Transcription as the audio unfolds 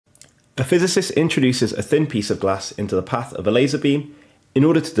A physicist introduces a thin piece of glass into the path of a laser beam in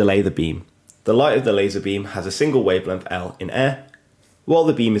order to delay the beam. The light of the laser beam has a single wavelength L in air. While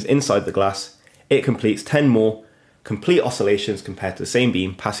the beam is inside the glass, it completes 10 more complete oscillations compared to the same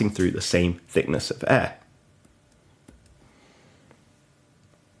beam passing through the same thickness of air.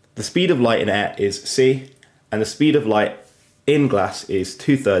 The speed of light in air is c, and the speed of light in glass is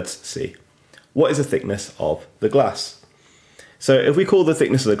 2/3 c. What is the thickness of the glass? So if we call the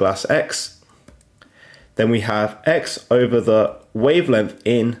thickness of the glass x, then we have x over the wavelength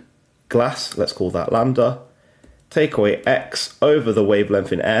in glass, let's call that lambda, take away x over the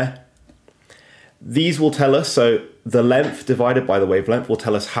wavelength in air. These will tell us, so the length divided by the wavelength will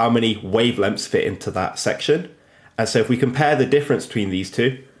tell us how many wavelengths fit into that section. And so if we compare the difference between these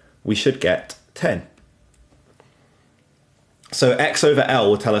two, we should get 10. So x over L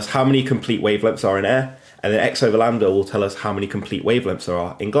will tell us how many complete wavelengths are in air, and then x over lambda will tell us how many complete wavelengths there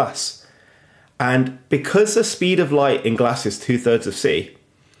are in glass. And because the speed of light in glass is 2/3 of c,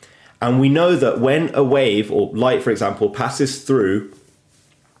 and we know that when a wave, or light for example, passes through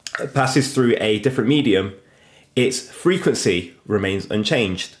a different medium, its frequency remains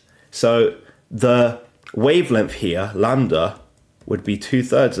unchanged. So the wavelength here, lambda, would be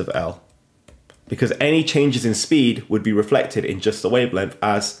 2/3 of L, because any changes in speed would be reflected in just the wavelength,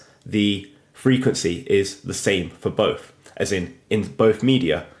 as the frequency is the same for both, as in both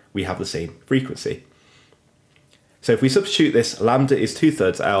media we have the same frequency. So if we substitute this, lambda is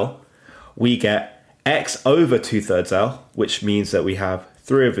 2/3 L, we get x over 2/3 L, which means that we have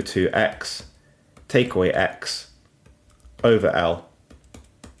 3 over 2x, take away x over L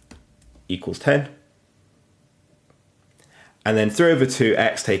equals 10. And then 3 over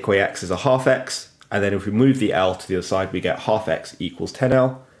 2x take away x is a half x. And then if we move the L to the other side, we get half x equals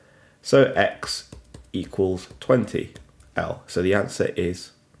 10L. So x equals 20L. So the answer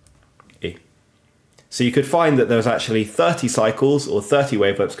is E. So you could find that there's actually 30 cycles or 30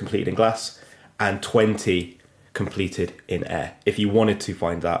 wavelengths completed in glass and 20 completed in air, if you wanted to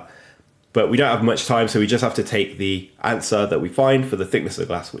find that. But we don't have much time, so we just have to take the answer that we find for the thickness of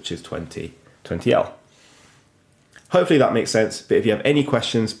the glass, which is 20L. Hopefully that makes sense, but if you have any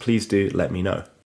questions, please do let me know.